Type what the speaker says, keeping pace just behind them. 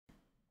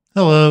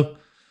Hello.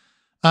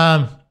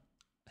 Um,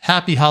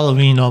 Happy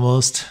Halloween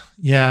almost.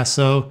 Yeah,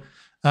 so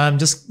I'm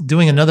just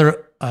doing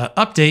another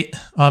update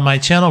on my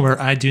channel where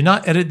I do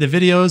not edit the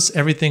videos.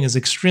 Everything is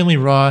extremely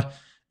raw,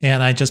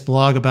 and I just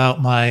blog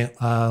about my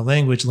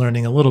language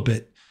learning a little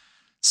bit.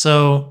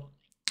 So,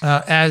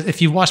 as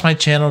if you've watched my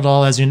channel at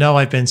all, as you know,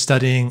 I've been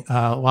studying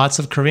lots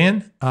of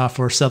Korean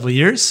for several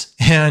years,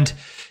 and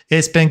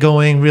it's been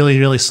going really,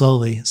 really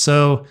slowly.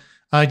 So,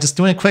 just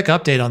doing a quick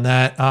update on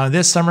that.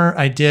 This summer,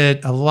 I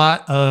did a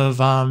lot of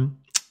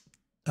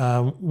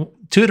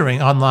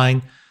tutoring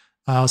online.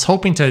 I was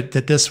hoping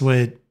that this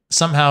would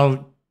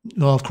somehow,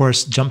 well, of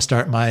course,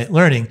 jumpstart my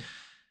learning,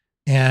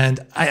 and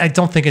I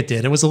don't think it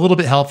did. It was a little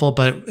bit helpful,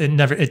 but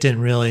it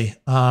didn't really.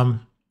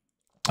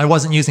 I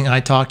wasn't using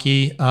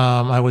italki.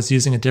 I was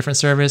using a different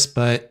service,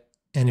 but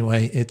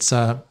anyway, it's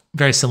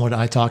very similar to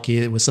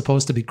italki. It was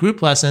supposed to be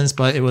group lessons,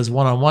 but it was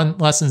one-on-one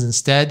lessons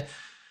instead.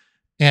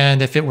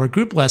 And if it were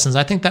group lessons,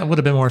 I think that would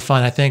have been more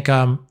fun. I think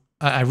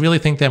I really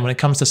think that when it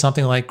comes to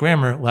something like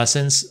grammar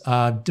lessons,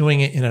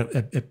 doing it in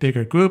a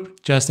bigger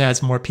group just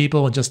adds more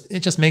people, and it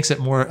just makes it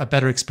a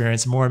better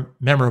experience, more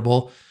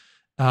memorable,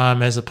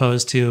 as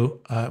opposed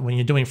to when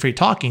you're doing free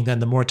talking. Then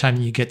the more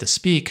time you get to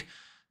speak,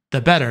 the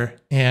better.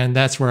 And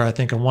that's where I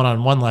think a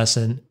one-on-one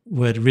lesson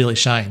would really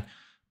shine.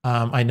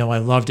 I know I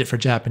loved it for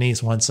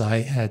Japanese once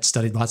I had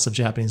studied lots of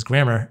Japanese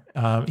grammar,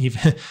 so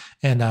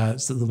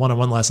the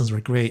one-on-one lessons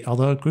were great.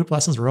 Although group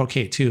lessons were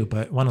okay too,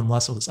 but one-on-one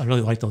lessons, I really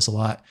liked those a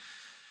lot.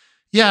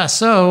 Yeah,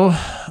 so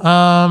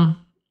I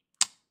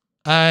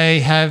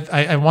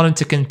wanted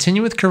to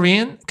continue with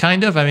Korean,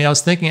 kind of. I mean, I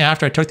was thinking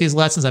after I took these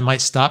lessons, I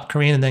might stop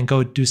Korean and then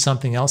go do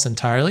something else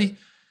entirely.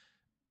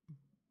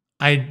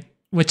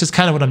 Which is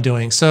kind of what I'm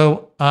doing.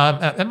 So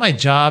at my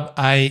job,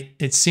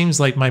 it seems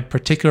like my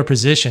particular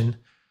position,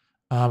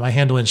 I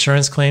handle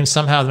insurance claims.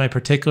 Somehow my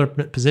particular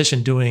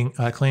position doing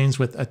claims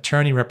with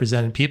attorney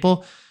represented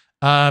people,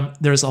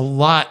 there's a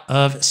lot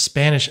of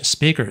Spanish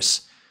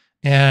speakers.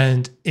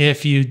 And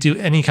if you do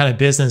any kind of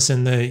business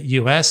in the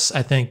US,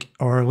 I think,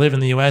 or live in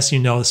the US, you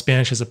know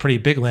Spanish is a pretty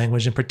big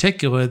language. In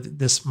particular,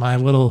 my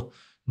little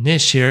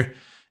niche here,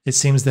 it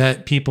seems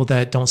that people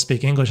that don't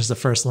speak English as a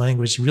first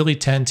language really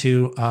tend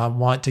to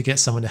want to get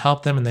someone to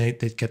help them, and they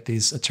get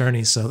these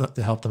attorneys to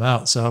help them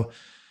out. So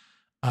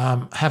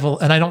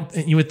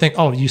you would think,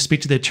 oh, you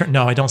speak to the attorney.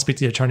 No, I don't speak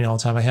to the attorney all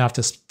the time. I have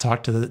to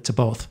talk to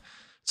both.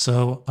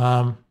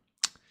 So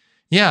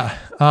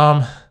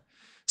yeah.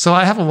 So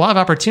I have a lot of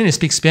opportunity to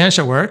speak Spanish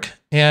at work.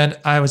 And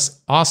I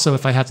was also,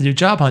 if I have to do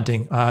job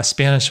hunting,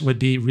 Spanish would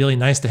be really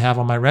nice to have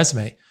on my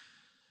resume.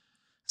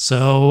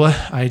 So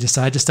I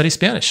decided to study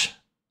Spanish.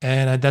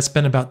 And that's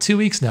been about 2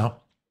 weeks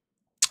now.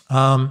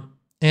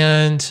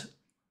 And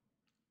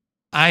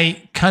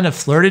I kind of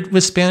flirted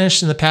with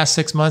Spanish in the past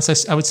 6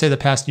 months. I would say the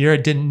past year. I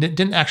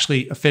didn't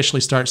actually officially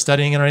start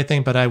studying it or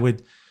anything, but I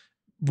would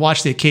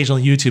watch the occasional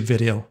YouTube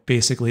video.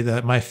 Basically,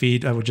 my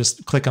feed, I would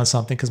just click on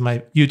something because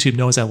my YouTube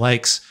knows I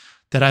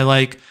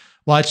like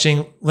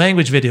watching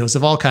language videos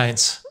of all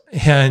kinds.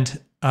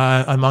 And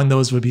among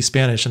those would be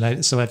Spanish.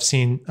 And so I've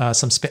seen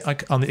some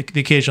on the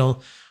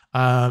occasional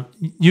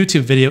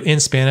YouTube video in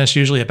Spanish,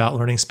 usually about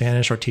learning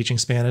Spanish or teaching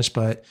Spanish.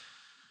 But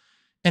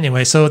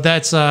anyway, so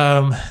that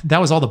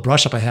was all the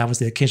brush up I have, was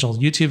the occasional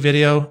YouTube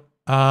video.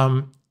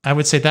 I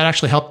would say that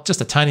actually helped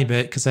just a tiny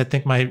bit, because I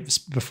think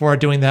before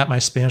doing that, my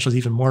Spanish was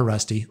even more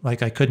rusty.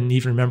 Like I couldn't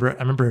even remember.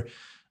 I remember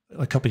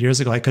a couple of years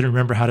ago, I couldn't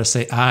remember how to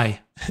say "I"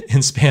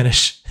 in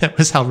Spanish. That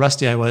was how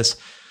rusty I was.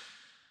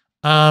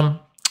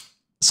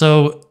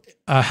 So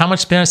how much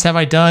Spanish have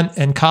I done?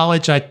 In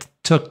college, I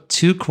took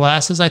 2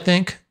 classes, I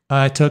think.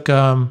 I took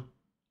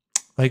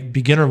like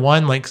beginner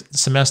 1, like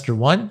semester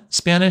 1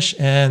 Spanish,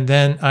 and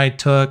then I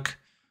took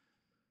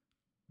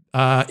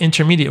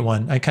intermediate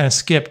 1. I kind of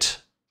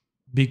skipped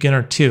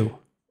beginner 2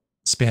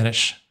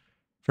 Spanish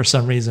for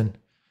some reason.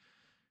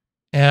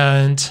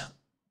 And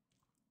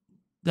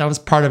that was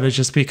part of it,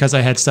 just because I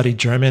had studied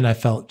German. I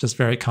felt just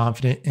very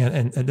confident,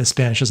 and the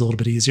Spanish is a little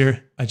bit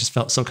easier. I just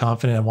felt so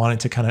confident. I wanted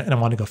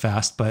to go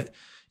fast. But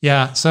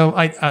yeah, so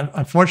I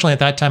unfortunately at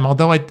that time,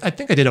 although I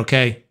think I did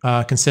okay,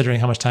 considering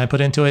how much time I put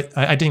into it,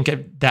 I didn't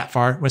get that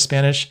far with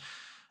Spanish.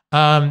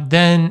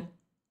 Then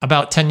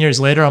about 10 years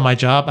later on my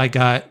job, I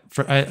got,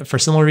 for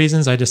similar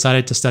reasons, I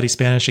decided to study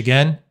Spanish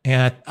again.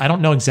 And I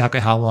don't know exactly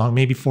how long,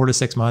 maybe 4 to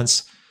 6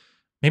 months,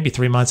 maybe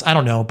 3 months, I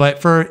don't know. But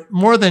for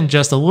more than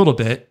just a little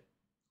bit,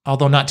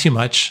 although not too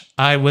much,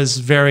 I was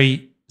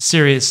very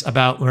serious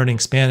about learning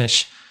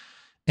Spanish,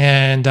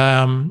 and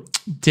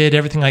did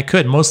everything I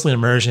could, mostly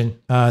immersion.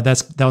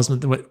 That was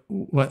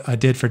what I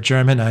did for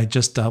German. I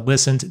just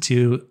listened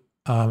to,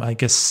 I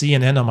guess,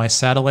 CNN on my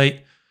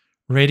satellite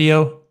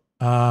radio.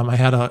 I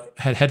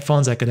had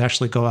headphones. I could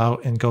actually go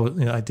out and go.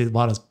 I did a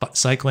lot of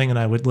cycling, and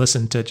I would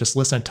listen to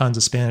tons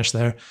of Spanish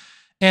there,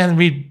 and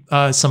read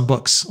some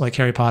books like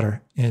Harry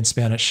Potter in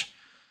Spanish.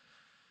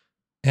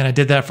 And I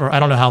did that for I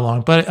don't know how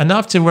long, but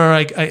enough to where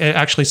I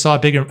actually saw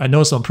a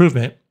noticeable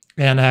improvement.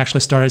 And I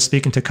actually started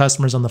speaking to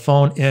customers on the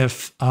phone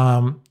if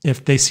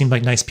they seemed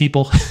like nice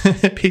people,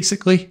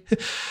 basically.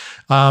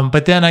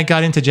 But then I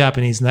got into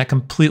Japanese and that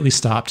completely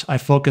stopped. I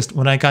focused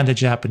when I got into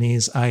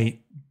Japanese. I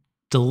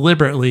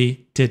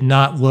deliberately did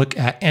not look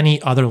at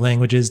any other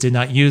languages, did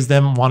not use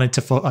them, wanted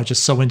to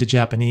just so into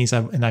Japanese.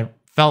 And I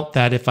felt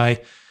that if I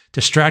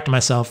distracted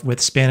myself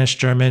with Spanish,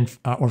 German,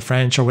 or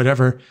French or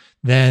whatever,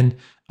 then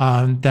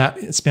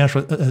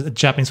that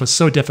Japanese was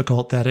so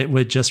difficult that it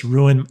would just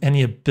ruin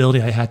any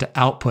ability I had to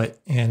output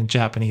in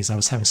Japanese. I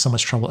was having so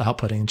much trouble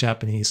outputting in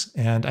Japanese.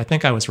 And I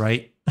think I was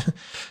right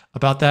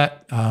about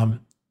that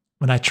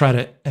when I tried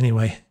it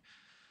anyway.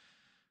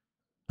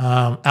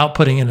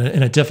 Outputting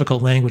in a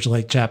difficult language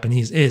like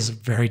Japanese is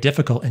very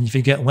difficult. And if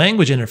you get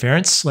language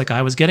interference like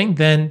I was getting,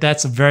 then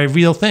that's a very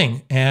real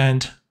thing.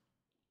 And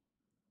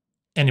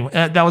anyway,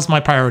 that was my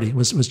priority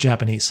was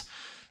Japanese.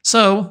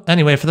 So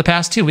anyway, for the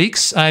past 2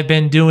 weeks, I've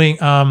been doing,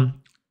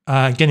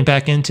 getting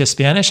back into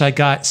Spanish. I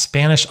got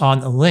Spanish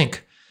on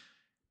Link.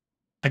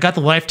 I got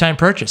the lifetime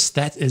purchase.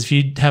 That is, if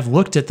you have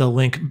looked at the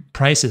Link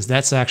prices,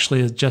 that's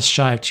actually just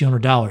shy of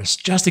 $200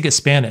 just to get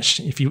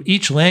Spanish.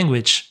 Each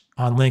language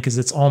on Link is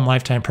its own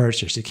lifetime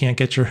purchase. You can't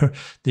get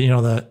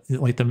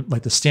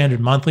the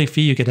standard monthly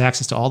fee. You get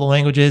access to all the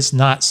languages.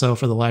 Not so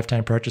for the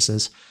lifetime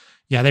purchases.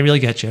 Yeah, they really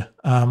get you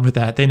with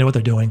that. They know what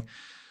they're doing.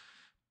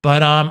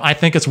 But I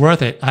think it's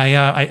worth it.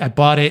 I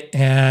bought it,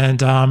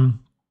 and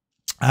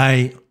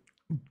I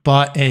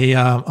bought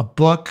a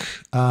book,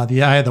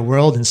 The Eye of the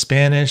World in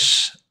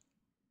Spanish,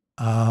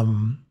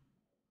 and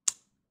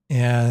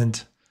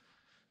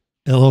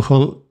El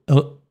Ojo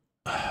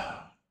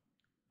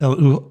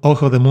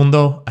del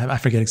Mundo. I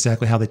forget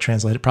exactly how they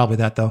translate it. Probably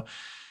that though.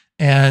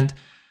 And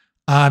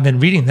I've been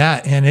reading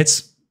that, and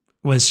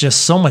was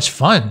just so much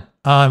fun.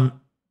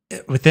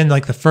 Within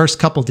like the first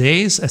couple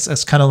days,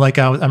 it's kind of like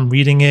I'm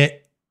reading it.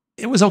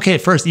 It was okay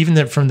at first,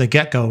 even from the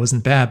get-go, it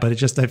wasn't bad, but I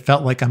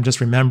felt like I'm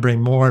just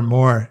remembering more and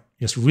more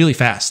just really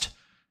fast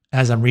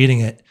as I'm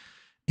reading it.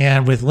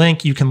 And with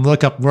Link, you can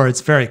look up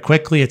words very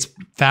quickly. It's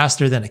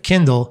faster than a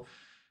Kindle.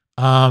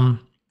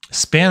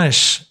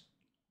 Spanish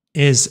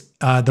is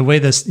the way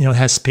this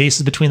has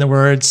spaces between the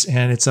words,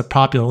 and it's a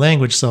popular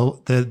language.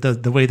 So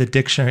the way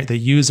the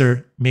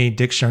user-made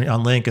dictionary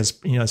on Link is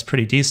is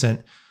pretty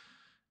decent.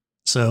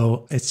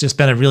 So it's just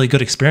been a really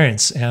good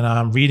experience.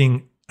 And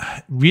reading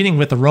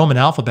with the Roman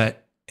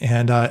alphabet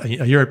and a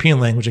European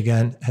language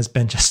again has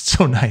been just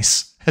so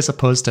nice as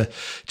opposed to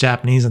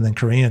Japanese and then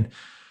Korean.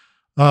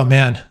 Oh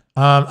man.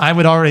 I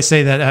would already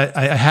say that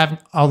I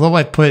have, although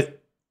I put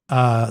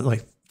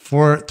like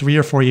 3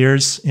 or 4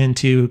 years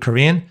into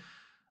Korean,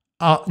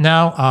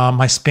 now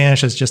my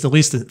Spanish is just, at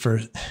least for,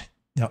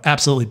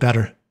 absolutely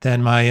better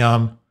than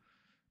my,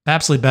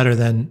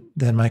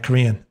 than my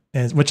Korean,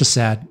 which is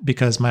sad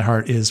because my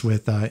heart is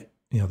with, the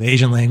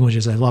Asian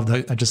languages. I love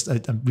that. I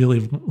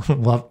really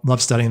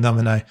love studying them,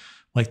 and I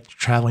like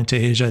traveling to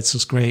Asia. It's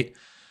just great.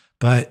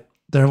 But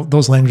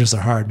those languages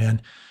are hard,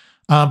 man.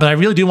 But I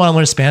really do want to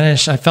learn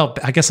Spanish.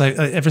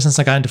 Ever since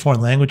I got into foreign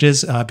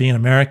languages, being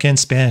American,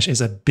 Spanish is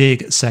a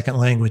big second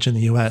language in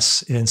the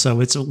U.S. And so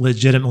it's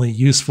legitimately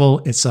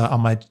useful. It's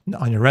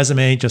on your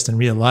resume, just in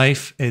real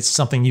life. It's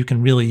something you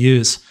can really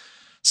use.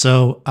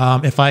 So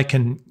if I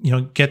can,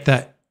 get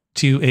that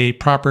to a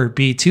proper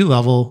B2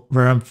 level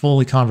where I'm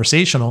fully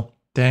conversational,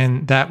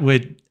 then it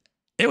would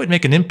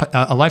make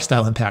a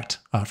lifestyle impact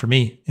for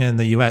me in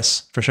the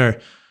U.S. for sure.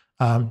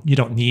 You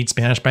don't need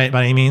Spanish by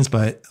any means,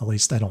 but at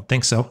least I don't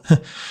think so.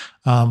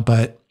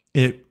 But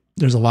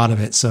there's a lot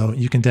of it, so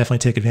you can definitely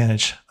take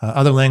advantage.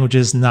 Other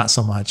languages, not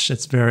so much.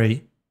 It's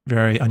very,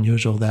 very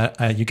unusual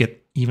that you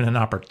get even an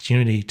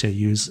opportunity to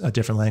use a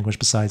different language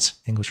besides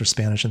English or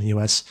Spanish in the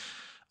U.S.,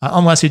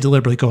 unless you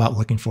deliberately go out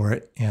looking for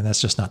it, and that's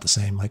just not the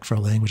same, like for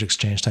a language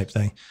exchange type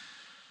thing.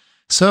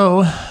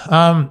 So,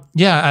 I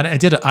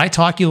did an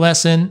italki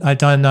lesson. I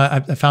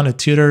found a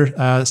tutor.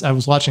 I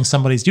was watching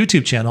somebody's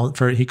YouTube channel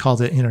he called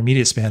it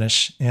intermediate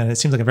Spanish. And it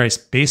seems like a very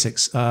basic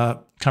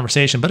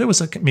conversation, but it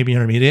was maybe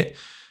intermediate.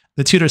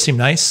 The tutor seemed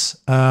nice.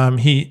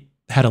 He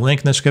had a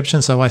link in the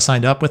description. So I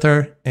signed up with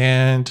her,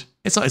 and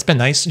it's been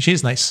nice.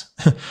 She's nice.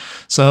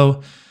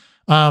 So,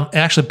 it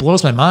actually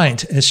blows my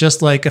mind. It's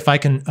just like if I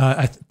can,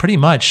 pretty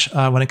much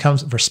when it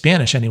comes for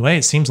Spanish anyway,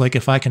 it seems like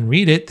if I can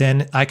read it,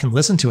 then I can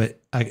listen to it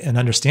and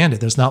understand it.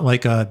 There's not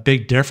like a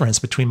big difference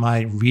between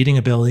my reading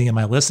ability and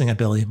my listening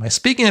ability. My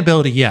speaking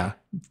ability,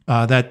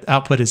 that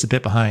output is a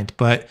bit behind,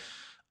 but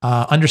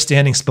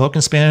understanding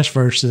spoken Spanish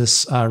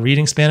versus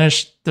reading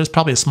Spanish, there's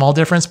probably a small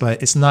difference,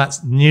 but it's not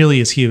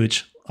nearly as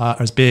huge or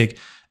as big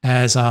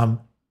as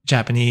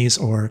Japanese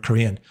or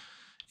Korean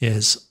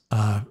is.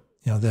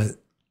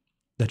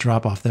 The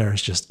drop off there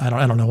is just, I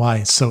don't know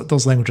why.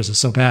 Those languages are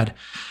so bad.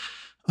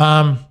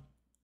 And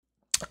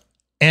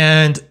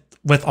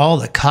with all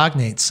the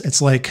cognates,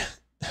 it's like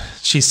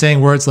she's saying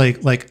words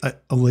like a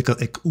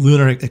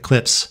lunar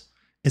eclipse.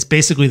 It's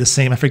basically the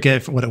same. I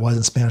forget what it was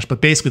in Spanish, but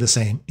basically the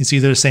same. It's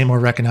either the same or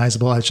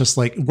recognizable. It's just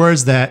like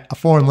words that a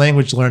foreign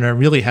language learner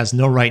really has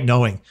no right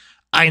knowing.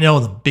 I know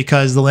them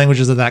because the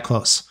languages are that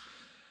close.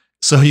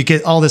 So you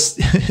get all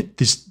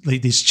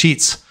these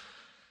cheats.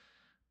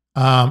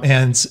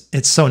 And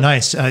it's so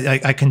nice.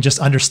 I can just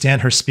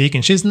understand her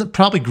speaking. She's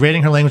probably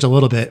grading her language a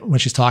little bit when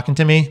she's talking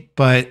to me,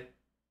 but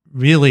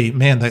really,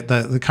 man,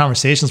 the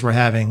conversations we're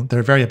having,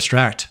 they're very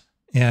abstract.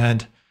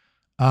 And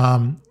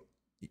I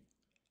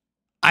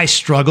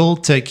struggle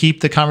to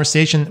keep the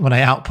conversation when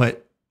I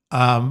output,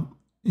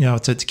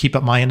 to keep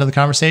up my end of the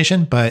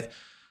conversation, but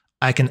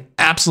I can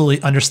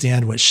absolutely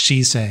understand what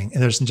she's saying.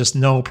 And there's just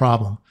no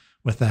problem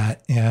with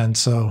that. And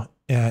so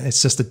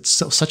it's just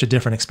such a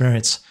different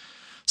experience.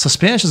 So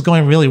Spanish is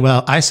going really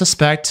well. I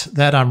suspect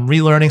that I'm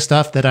relearning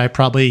stuff that I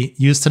probably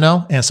used to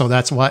know. And so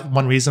that's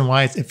one reason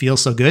why it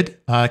feels so good,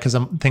 because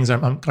things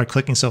are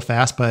clicking so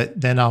fast. But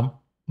then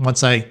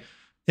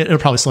it'll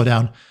probably slow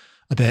down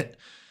a bit.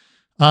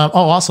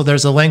 Also,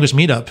 there's a language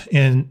meetup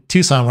in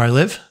Tucson where I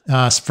live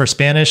for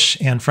Spanish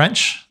and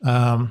French.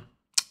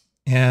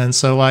 And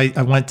so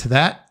I went to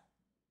that.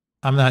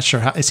 I'm not sure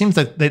how. It seems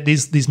that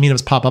these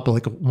meetups pop up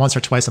like once or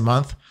twice a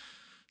month.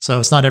 So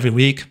it's not every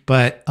week,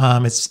 but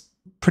it's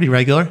pretty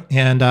regular.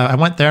 And I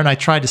went there and I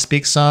tried to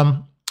speak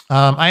some.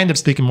 I ended up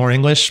speaking more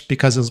English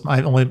because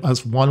I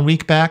was 1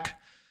 week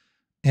back,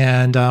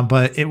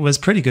 but it was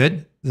pretty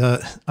good.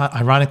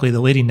 Ironically,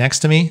 the lady next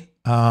to me,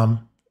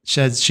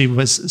 she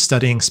was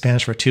studying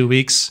Spanish for 2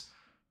 weeks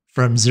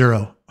from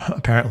zero.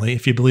 Apparently,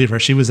 if you believe her,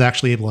 she was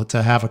actually able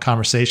to have a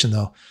conversation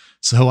though.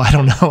 So I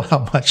don't know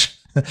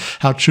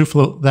how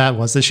truthful that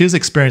was. That she was an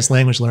experienced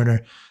language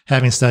learner,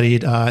 having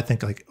studied I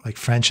think like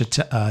French,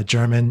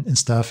 German, and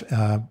stuff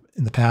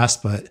in the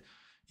past. But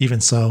even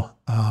so,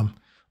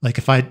 like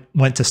if I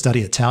went to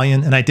study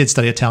Italian, and I did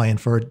study Italian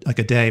for like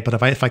a day, but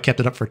if I kept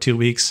it up for 2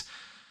 weeks,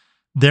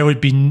 there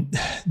would be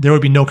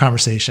no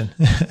conversation.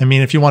 I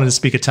mean, if you wanted to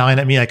speak Italian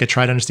at me, I could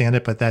try to understand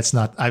it, but that's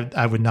not.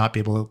 I would not be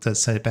able to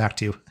say it back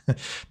to you.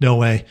 No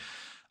way.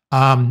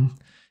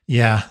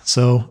 Yeah.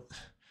 So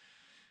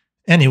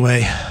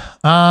anyway,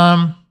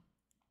 I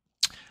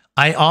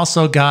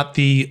also got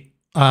the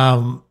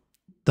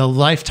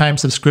lifetime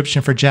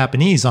subscription for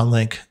Japanese on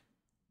Link.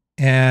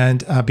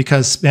 And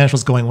because Spanish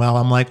was going well,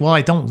 I'm like, well,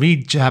 I don't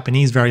read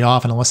Japanese very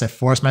often unless I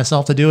force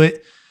myself to do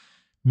it.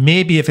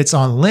 Maybe if it's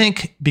on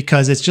Link,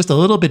 because it's just a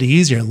little bit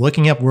easier.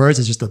 Looking up words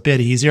is just a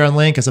bit easier on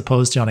Link as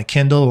opposed to on a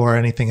Kindle or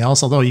anything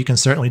else. Although you can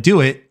certainly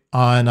do it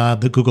on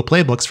the Google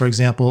Play Books, for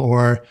example,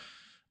 or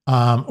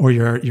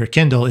your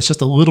Kindle. It's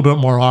just a little bit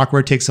more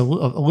awkward. It takes a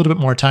little bit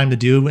more time to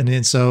do,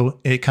 and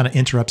so it kind of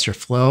interrupts your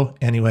flow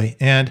anyway.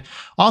 And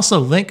also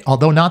Link,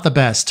 although not the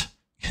best,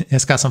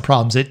 it's got some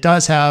problems. It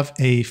does have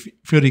a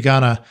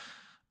furigana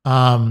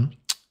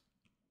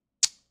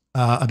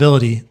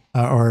ability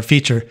or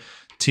feature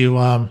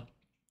to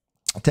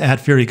add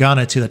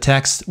furigana to the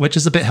text, which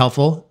is a bit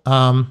helpful.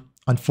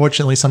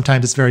 Unfortunately,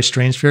 sometimes it's very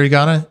strange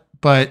furigana,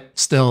 but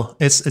still,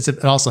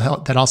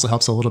 that also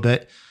helps a little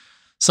bit.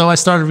 So I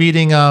started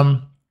reading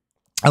a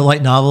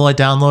light novel I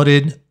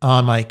downloaded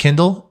on my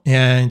Kindle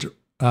and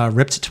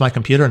ripped it to my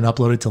computer and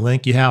uploaded to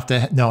Link. You have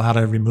to know how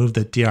to remove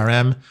the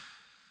DRM.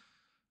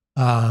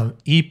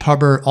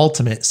 ePubber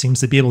Ultimate seems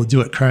to be able to do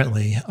it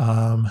currently.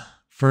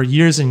 For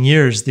years and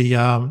years,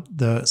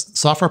 the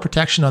software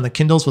protection on the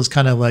Kindles was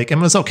kind of like,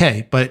 and it was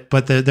okay, but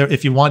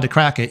if you wanted to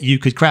crack it, you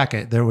could crack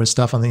it. There was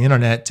stuff on the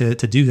internet to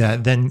do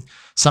that. Then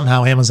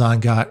somehow Amazon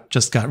got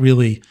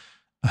really,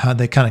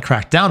 they kind of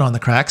cracked down on the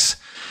cracks,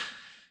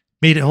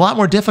 made it a lot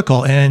more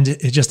difficult, and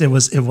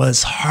it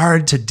was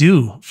hard to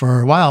do for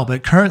a while.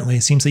 But currently,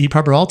 it seems that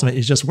ePubber Ultimate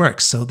just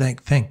works. So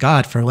thank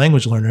God for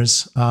language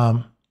learners.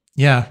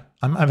 Yeah,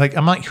 I'm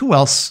like, who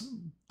else?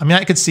 I mean,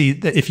 I could see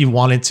that if you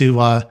wanted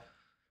to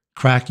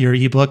crack your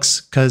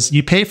ebooks, because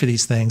you pay for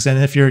these things, and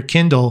if your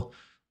Kindle,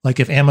 like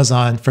if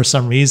Amazon for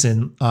some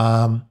reason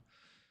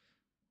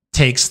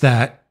takes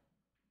that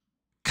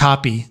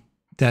copy,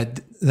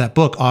 that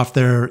book off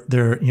their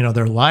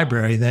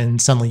library, then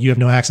suddenly you have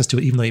no access to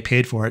it, even though you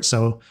paid for it.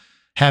 So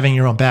having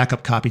your own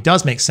backup copy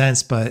does make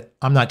sense, but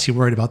I'm not too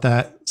worried about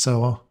that.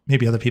 So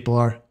maybe other people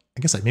are. I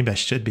guess maybe I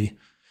should be.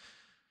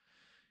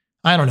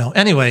 I don't know.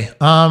 Anyway,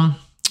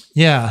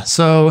 yeah,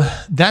 so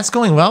that's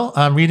going well.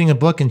 I'm reading a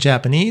book in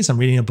Japanese. I'm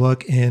reading a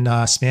book in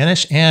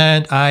Spanish,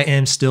 and I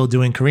am still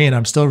doing Korean.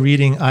 I'm still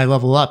reading I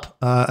Level Up,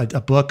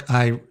 a book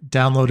I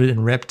downloaded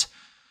and ripped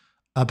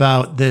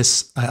about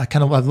this. I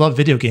love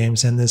video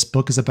games, and this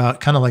book is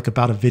about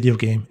a video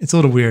game. It's a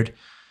little weird.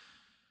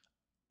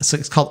 So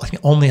it's called, I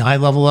think, Only I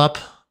Level Up,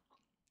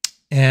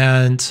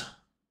 and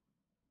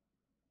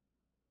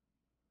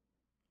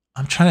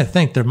I'm trying to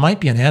think. There might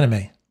be an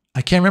anime.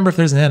 I can't remember if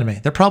there's an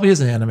anime. There probably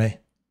is an anime.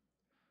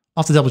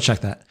 I'll have to double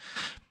check that.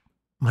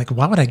 I'm like,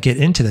 why would I get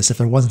into this if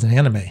there wasn't an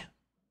anime?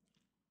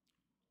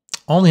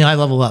 Only I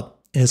Level Up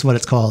is what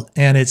it's called.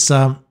 And it's,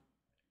 yeah,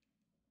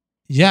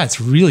 it's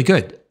really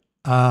good.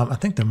 I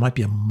think there might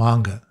be a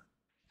manga.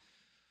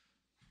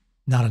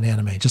 Not an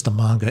anime, just a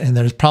manga. And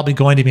there's probably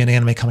going to be an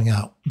anime coming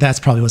out. That's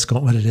probably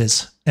what it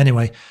is.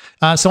 Anyway,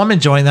 so I'm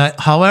enjoying that.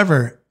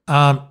 However,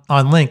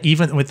 on Link,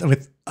 even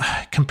with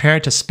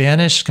compared to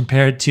Spanish,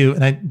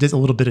 and I did a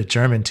little bit of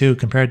German too,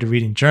 compared to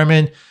reading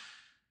German,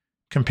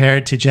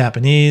 compared to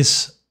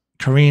Japanese,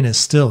 Korean is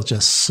still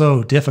just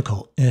so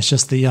difficult. And it's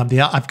just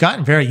I've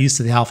gotten very used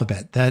to the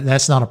alphabet.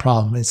 That's not a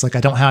problem. It's like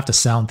I don't have to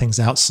sound things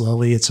out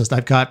slowly. It's just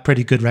I've got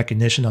pretty good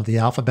recognition of the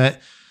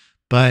alphabet,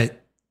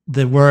 but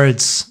the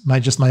words, my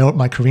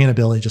Korean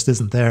ability just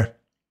isn't there.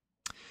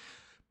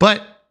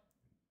 But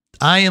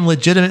I am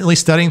legitimately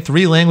studying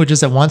 3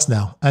 languages at once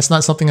now. That's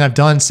not something I've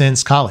done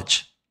since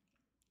college.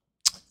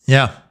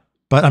 Yeah,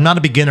 but I'm not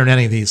a beginner in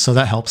any of these, so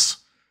that helps.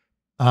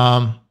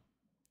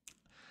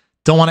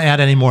 Don't want to add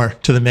any more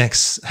to the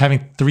mix.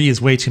 Having 3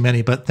 is way too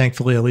many, but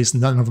thankfully at least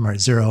none of them are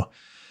at 0.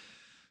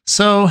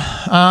 So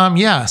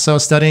yeah, so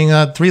studying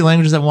 3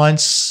 languages at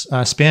once.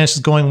 Spanish is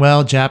going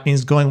well. Japanese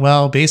is going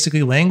well.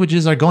 Basically,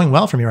 languages are going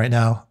well for me right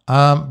now.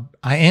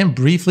 I am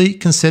briefly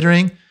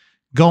considering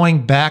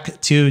going back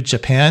to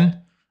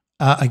Japan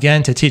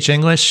again to teach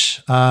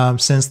English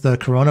since the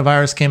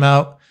coronavirus came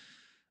out.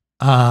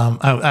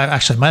 I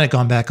actually might have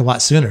gone back a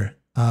lot sooner,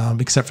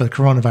 except for the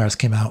coronavirus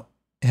came out.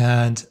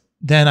 And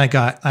then I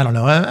don't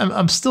know,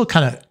 I'm still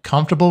kind of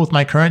comfortable with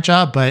my current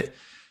job, but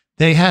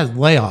they had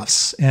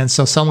layoffs. And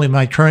so suddenly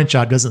my current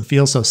job doesn't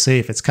feel so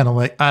safe. It's kind of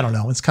like, I don't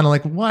know. It's kind of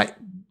like, what?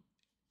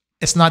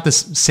 It's not this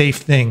safe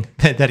thing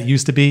that it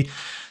used to be.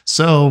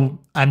 So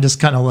I'm just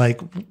kind of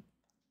like,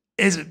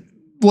 is it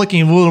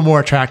looking a little more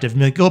attractive? I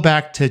mean, go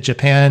back to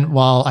Japan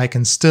while I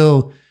can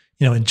still,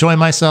 enjoy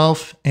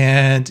myself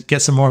and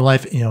get some more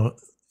life,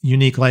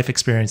 unique life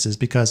experiences.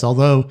 Because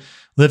although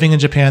living in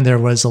Japan, there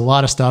was a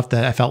lot of stuff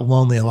that I felt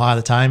lonely a lot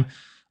of the time,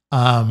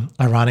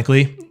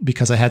 ironically,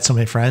 because I had so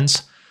many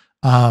friends.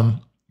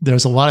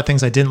 There's a lot of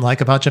things I didn't like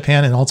about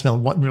Japan and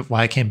ultimately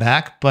why I came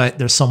back, but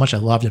there's so much I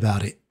loved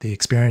about it, the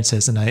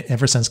experiences. And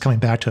ever since coming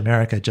back to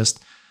America, it's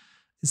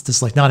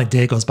just like not a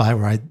day goes by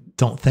where I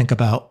don't think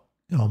about,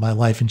 my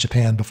life in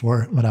Japan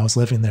before when I was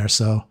living there.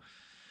 So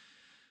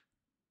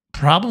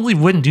probably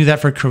wouldn't do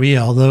that for Korea,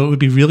 although it would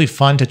be really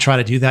fun to try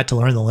to do that to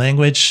learn the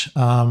language.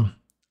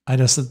 I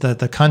just,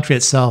 the country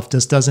itself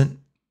just doesn't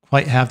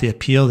quite have the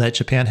appeal that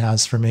Japan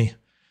has for me.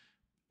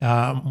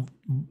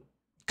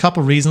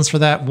 Couple reasons for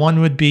that.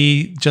 One would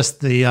be just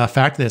the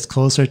fact that it's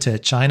closer to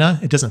China.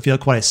 It doesn't feel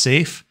quite as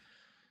safe.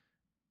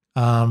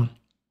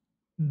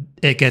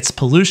 It gets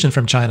pollution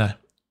from China.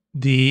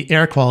 The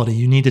air quality,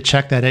 you need to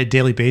check that at a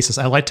daily basis.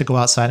 I like to go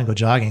outside and go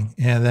jogging.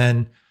 And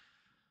then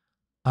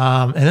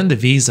the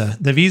visa.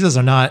 The visas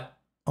are not,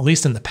 at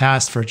least in the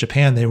past for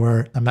Japan, they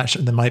were, I'm not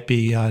sure, they might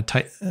be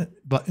tight,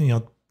 but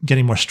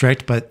getting more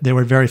strict, but they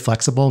were very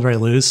flexible, very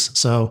loose.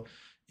 So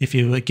if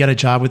you get a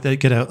job with it,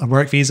 get a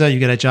work visa, you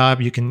get a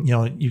job, you can,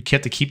 you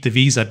get to keep the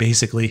visa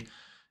basically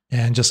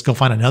and just go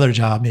find another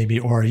job maybe,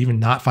 or even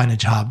not find a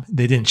job.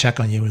 They didn't check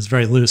on you. It was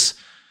very loose.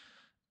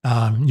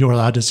 You were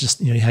allowed to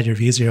just, you had your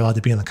visa, you're allowed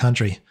to be in the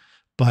country.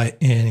 But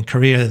in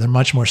Korea, they're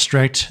much more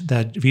strict.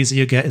 That visa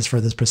you get is for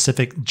the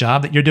specific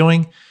job that you're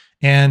doing.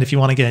 And if you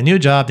want to get a new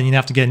job, then you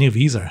have to get a new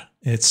visa.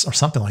 Or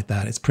something like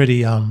that. It's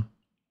pretty,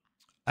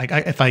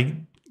 if I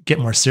get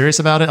more serious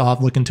about it, I'll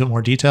look into it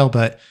more detail,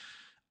 but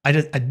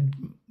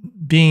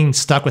being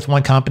stuck with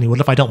one company, what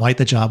if I don't like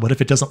the job? What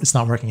if it's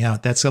not working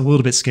out? That's a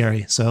little bit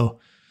scary. So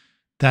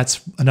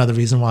that's another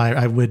reason why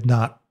I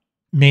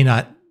may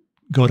not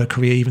go to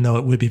Korea, even though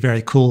it would be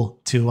very cool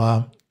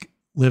to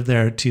live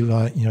there,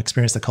 to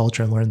experience the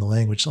culture and learn the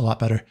language a lot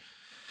better.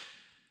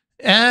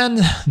 And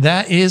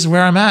that is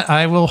where I'm at.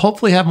 I will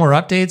hopefully have more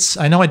updates.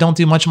 I know I don't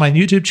do much on my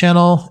YouTube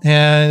channel,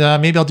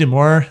 and maybe I'll do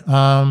more.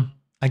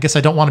 I guess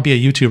I don't want to be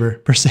a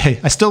YouTuber per se.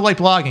 I still like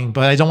blogging,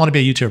 but I don't want to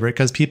be a YouTuber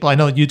because I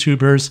know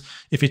YouTubers,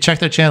 if you check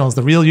their channels,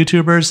 the real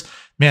YouTubers,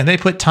 man, they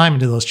put time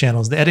into those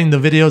channels. The editing the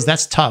videos,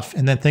 that's tough.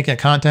 And then thinking of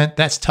content,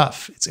 that's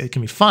tough. It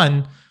can be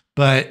fun,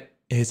 but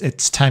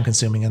it's time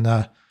consuming.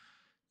 And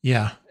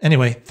yeah,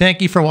 anyway,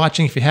 thank you for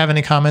watching. If you have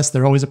any comments,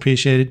 they're always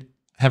appreciated.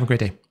 Have a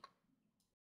great day.